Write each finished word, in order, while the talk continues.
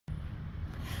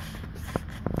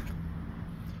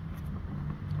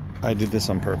I did this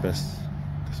on purpose.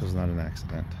 This was not an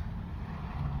accident.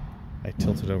 I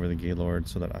tilted over the Gaylord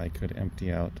so that I could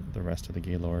empty out the rest of the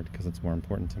Gaylord, because it's more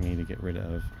important to me to get rid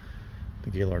of the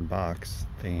Gaylord box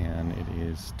than it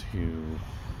is to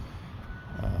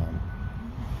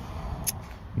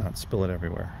not spill it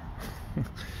everywhere.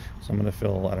 So I'm going to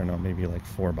fill, I don't know, maybe like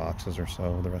 4 boxes or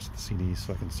so, the rest of the CDs,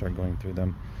 so I can start going through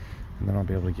them. And then I'll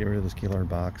be able to get rid of this Gaylord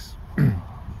box,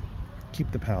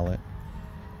 keep the palette,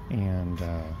 and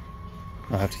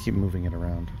I'll have to keep moving it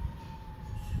around.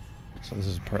 So this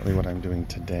is partly what I'm doing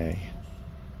today.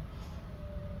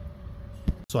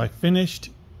 So I finished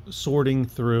sorting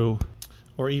through,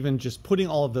 or even just putting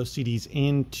all of those CDs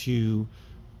into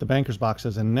the bankers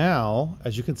boxes, and now,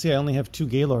 as you can see, I only have 2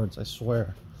 Gaylords, I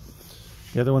swear.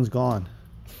 The other one's gone.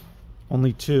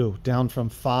 Only 2, down from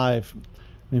 5.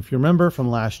 And if you remember from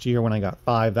last year when I got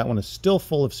 5, that one is still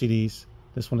full of CDs.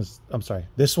 This one is, I'm sorry,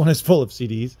 this one is full of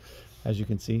CDs. As you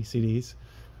can see, CDs.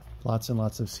 Lots and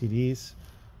lots of CDs.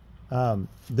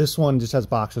 This one just has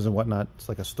boxes and whatnot. It's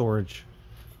like a storage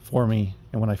for me.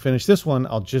 And when I finish this one,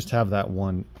 I'll just have that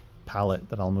one palette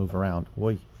that I'll move around.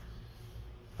 Oy.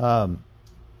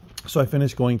 So I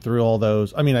finished going through all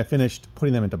those. I mean, I finished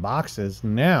putting them into boxes.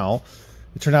 Now,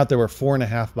 it turned out there were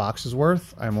 4.5 boxes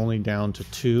worth. I'm only down to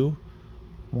 2.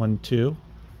 1, 2.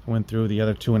 I went through the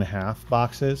other 2.5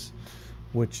 boxes,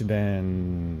 which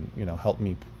then, you know, helped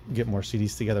me get more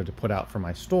CDs together to put out for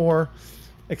my store,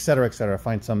 etc., etc.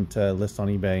 Find some to list on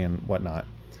eBay and whatnot.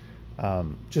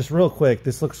 Just real quick,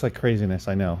 this looks like craziness,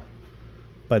 I know,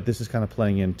 but this is kind of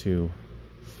playing into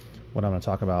what I'm going to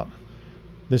talk about.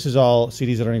 This is all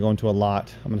CDs that are going to go into a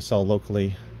lot. I'm going to sell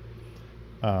locally,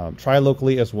 try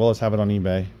locally as well as have it on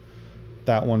eBay.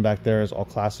 That one back there is all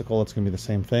classical. It's going to be the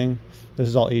same thing. This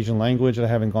is all Asian language that I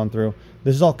haven't gone through.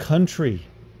 This is all country.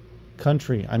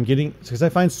 I'm getting, because I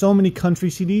find so many country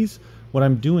CDs. What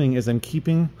I'm doing is I'm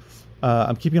keeping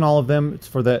all of them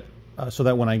for that, so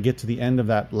that when I get to the end of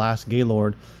that last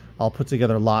Gaylord, I'll put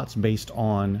together lots based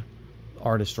on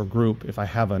artist or group if I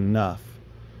have enough.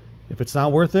 If it's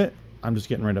not worth it, I'm just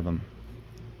getting rid of them.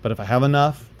 But if I have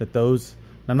enough that those,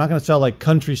 I'm not going to sell like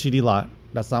country CD lot.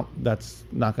 That's not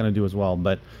going to do as well.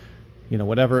 But you know,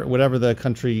 whatever the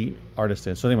country artist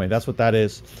is. So anyway, that's what that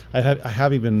is. I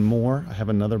have even more. I have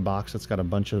another box that's got a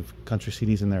bunch of country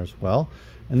CDs in there as well.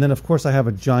 And then of course I have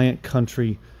a giant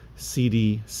country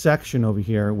CD section over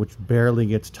here, which barely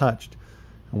gets touched.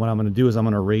 And what I'm going to do is I'm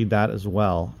going to raid that as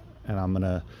well, and I'm going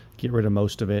to get rid of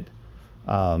most of it.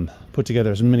 Put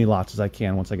together as many lots as I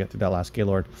can once I get through that last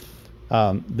Gaylord.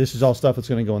 This is all stuff that's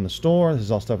going to go in the store. This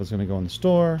is all stuff that's going to go in the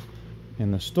store. In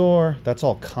the store, that's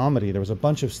all comedy. There was a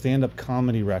bunch of stand-up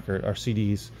comedy record or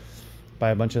CDs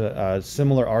by a bunch of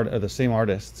similar art, the same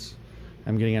artists.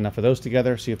 I'm getting enough of those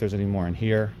together. See if there's any more in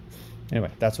here.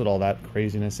 Anyway, that's what all that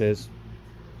craziness is.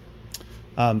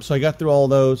 So I got through all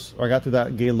those, or I got through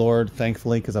that Gaylord,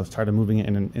 thankfully, because I was tired of moving it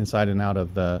inside and out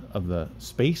of the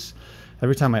space.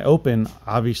 Every time I open,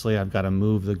 obviously I've got to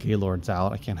move the Gaylords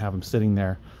out. I can't have them sitting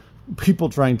there. People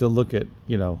trying to look at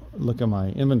my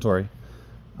inventory.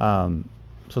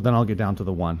 So then I'll get down to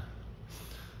the 1.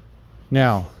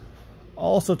 Now,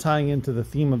 also tying into the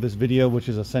theme of this video, which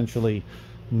is essentially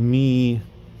me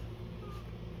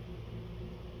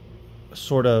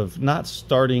sort of not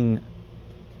going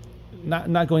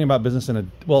about business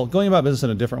going about business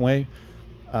in a different way,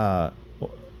 but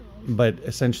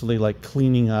essentially like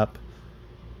cleaning up,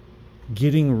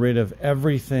 getting rid of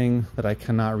everything that I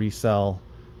cannot resell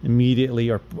immediately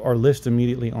or list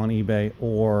immediately on eBay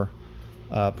or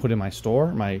put in my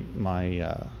store, my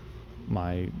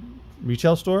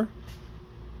retail store.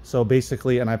 So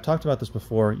basically, and I've talked about this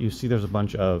before, you see there's a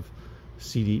bunch of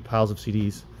piles of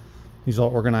CDs. These are all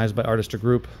organized by artist or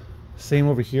group. Same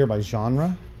over here by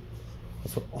genre.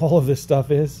 That's what all of this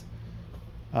stuff is.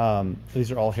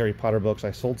 These are all Harry Potter books.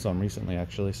 I sold some recently,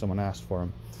 actually. Someone asked for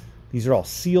them. These are all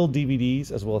sealed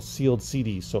DVDs as well as sealed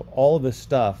CDs. So all of this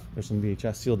stuff, there's some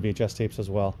sealed VHS tapes as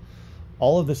well.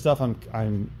 All of this stuff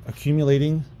I'm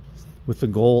accumulating with the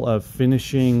goal of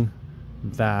finishing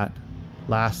that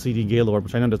last CD Gaylord,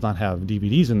 which I know does not have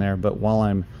DVDs in there, but while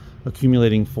I'm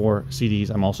accumulating for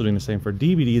CDs, I'm also doing the same for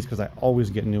DVDs because I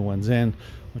always get new ones in,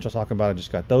 which I'll talk about. I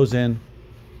just got those in.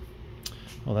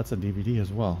 Oh, that's a DVD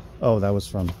as well. Oh, that was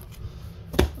from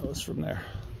there.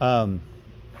 And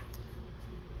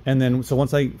then, so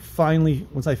once I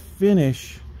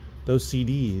finish those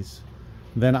CDs,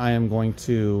 then I am going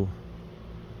to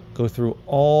go through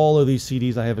all of these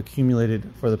CDs I have accumulated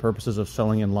for the purposes of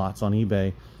selling in lots on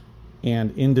eBay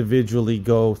and individually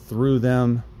go through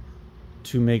them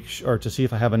to make sure, to see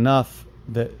if I have enough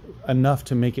that enough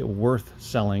to make it worth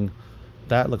selling,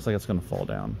 that looks like it's going to fall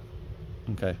down.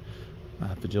 Okay, I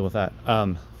have to deal with that.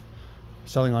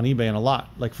 Selling on eBay in a lot.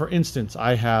 Like for instance,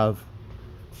 I have,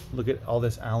 look at all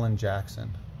this Alan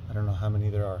Jackson. I don't know how many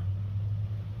there are.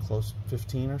 Close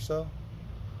 15 or so.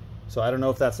 So I don't know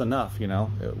if that's enough, you know.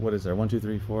 What is there? 1, 2,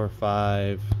 3, 4,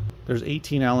 5. There's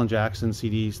 18 Alan Jackson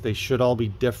CDs. They should all be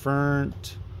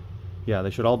different. Yeah, they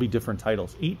should all be different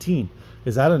titles. 18.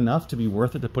 Is that enough to be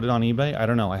worth it to put it on eBay? I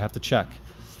don't know. I have to check.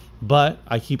 But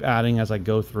I keep adding as I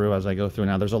go through.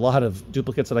 Now, there's a lot of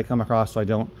duplicates that I come across, so I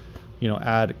don't, you know,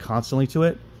 add constantly to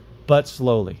it, but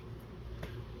slowly.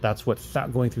 That's what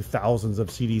going through thousands of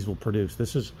CDs will produce.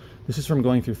 This is from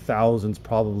going through thousands,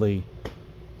 probably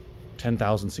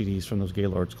 10,000 CDs from those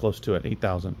Gaylords, close to it,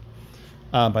 8,000.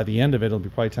 By the end of it, it'll be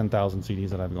probably 10,000 CDs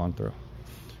that I've gone through.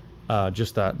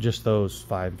 Just those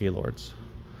 5 Gaylords.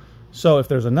 So if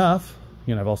there's enough,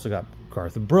 you know, I've also got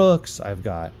Garth Brooks. I've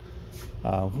got,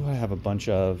 who do I have a bunch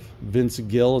of? Vince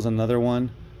Gill is another one.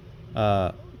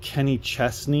 Kenny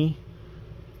Chesney,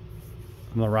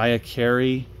 Mariah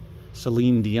Carey,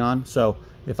 Celine Dion. So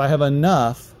if I have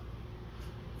enough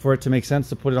for it to make sense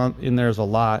to put it in there as a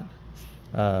lot,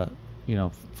 you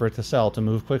know, for it to sell, to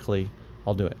move quickly,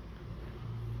 I'll do it.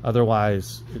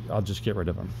 Otherwise, I'll just get rid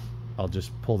of them. I'll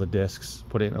just pull the discs,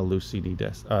 put it in a loose CD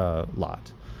disc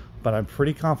lot. But I'm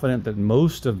pretty confident that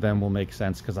most of them will make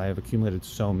sense because I have accumulated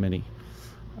so many.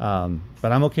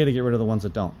 But I'm okay to get rid of the ones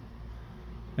that don't.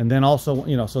 And then also,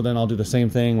 you know, so then I'll do the same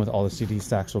thing with all the CD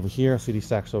stacks over here, CD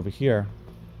stacks over here.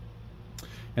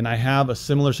 And I have a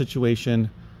similar situation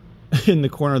in the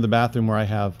corner of the bathroom where I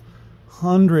have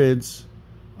hundreds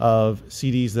of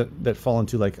CDs that fall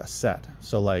into like a set.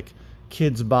 So like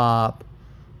Kids Bop,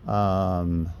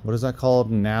 what is that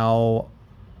called? Now,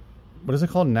 what is it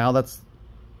called? Now, that's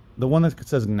the one that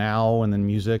says now and then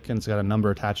music and it's got a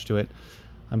number attached to it.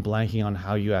 I'm blanking on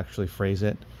how you actually phrase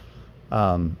it.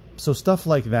 So stuff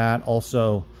like that.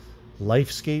 Also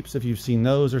Lifescapes, if you've seen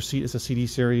those, it's a CD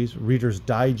series. Reader's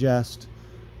Digest,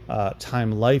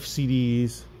 Time Life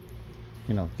CDs.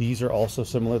 You know, these are also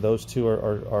similar. Those two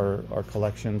are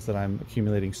collections that I'm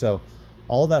accumulating. So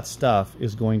all that stuff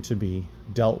is going to be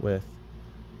dealt with,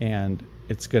 and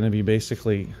it's going to be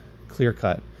basically clear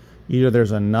cut. Either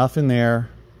there's enough in there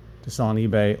to sell on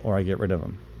eBay or I get rid of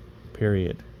them,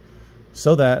 period.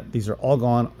 So that these are all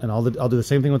gone, and I'll do the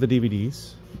same thing with the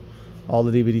DVDs. All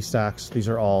the DVD stacks, these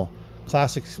are all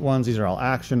classic ones. These are all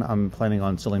action. I'm planning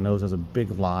on selling those as a big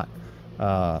lot.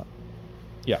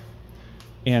 Yeah.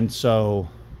 And so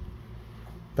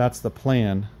that's the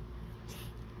plan.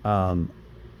 And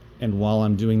while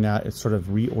I'm doing that, it's sort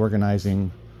of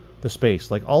reorganizing the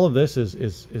space. Like all of this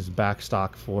is back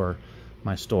stock for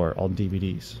my store, all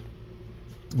DVDs.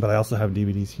 But I also have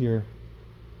DVDs here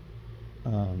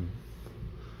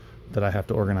that I have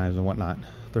to organize and whatnot.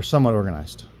 They're somewhat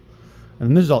organized.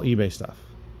 And this is all eBay stuff.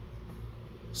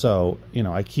 So, you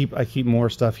know, I keep more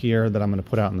stuff here that I'm going to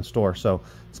put out in the store. So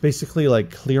it's basically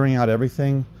like clearing out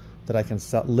everything that I can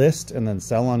list and then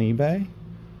sell on eBay,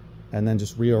 and then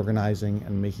just reorganizing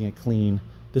and making it clean.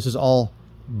 This is all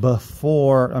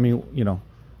before, I mean, you know,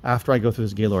 after I go through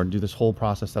this Gaylord, do this whole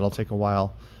process. That'll take a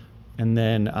while. And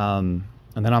then I'm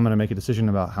going to make a decision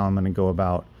about how I'm going to go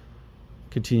about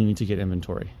continuing to get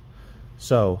inventory.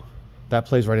 So that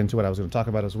plays right into what I was going to talk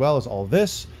about, as well as all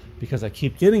this, because I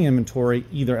keep getting inventory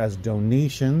either as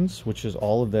donations, which is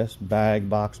all of this, bag,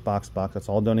 box, that's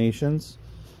all donations.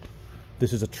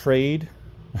 This is a trade.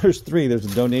 There's 3. There's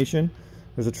a donation,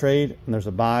 there's a trade, and there's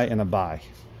a buy and a buy.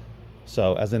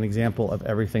 So as an example of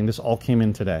everything, this all came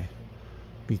in today.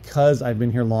 Because I've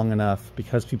been here long enough,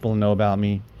 because people know about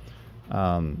me,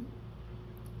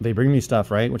 they bring me stuff,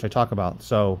 right, which I talk about.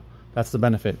 So that's the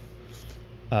benefit.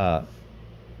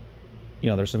 You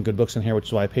know, there's some good books in here, which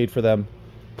is why I paid for them.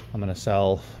 I'm going to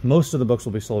sell. Most of the books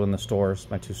will be sold in the stores,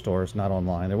 my 2 stores, not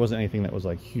online. There wasn't anything that was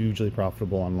like hugely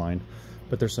profitable online,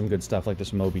 but there's some good stuff. Like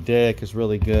this Moby Dick is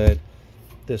really good.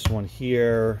 This one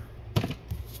here,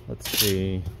 let's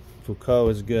see, Foucault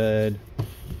is good.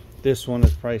 This one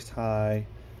is priced high.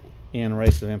 Anne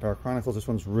Rice, The Vampire Chronicles. This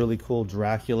one's really cool.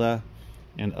 Dracula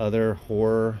and other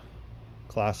horror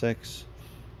classics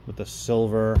with the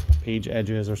silver page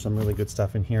edges. There's some really good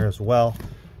stuff in here as well.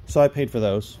 So I paid for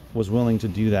those, was willing to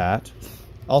do that.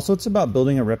 Also, it's about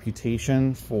building a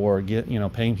reputation for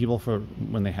paying people for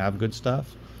when they have good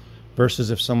stuff,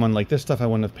 versus if someone like this stuff I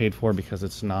wouldn't have paid for because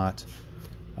it's not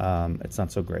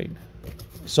so great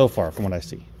so far from what I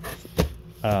see.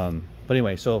 But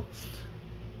anyway, so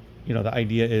you know, the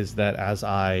idea is that as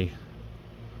I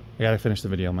gotta finish the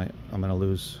video. I'm gonna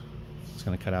lose. It's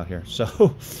gonna cut out here.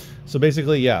 So So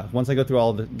basically, yeah, once I go through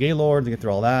all the Gaylords, get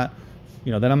through all that,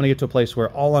 you know, then I'm going to get to a place where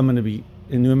all I'm going to be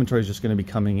in new inventory is just going to be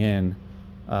coming in,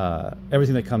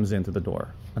 everything that comes in through the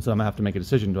door. And so I'm going to have to make a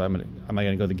decision. Am I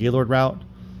going to go the Gaylord route?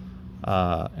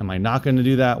 Am I not going to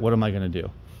do that? What am I going to do?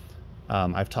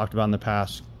 I've talked about in the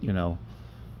past, you know,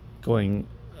 going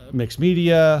mixed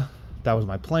media. That was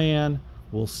my plan.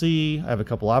 We'll see. I have a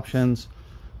couple options.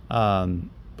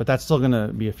 But that's still going to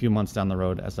be a few months down the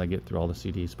road as I get through all the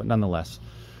CDs. But nonetheless,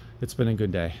 it's been a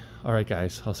good day. All right,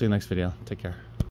 guys. I'll see you next video. Take care.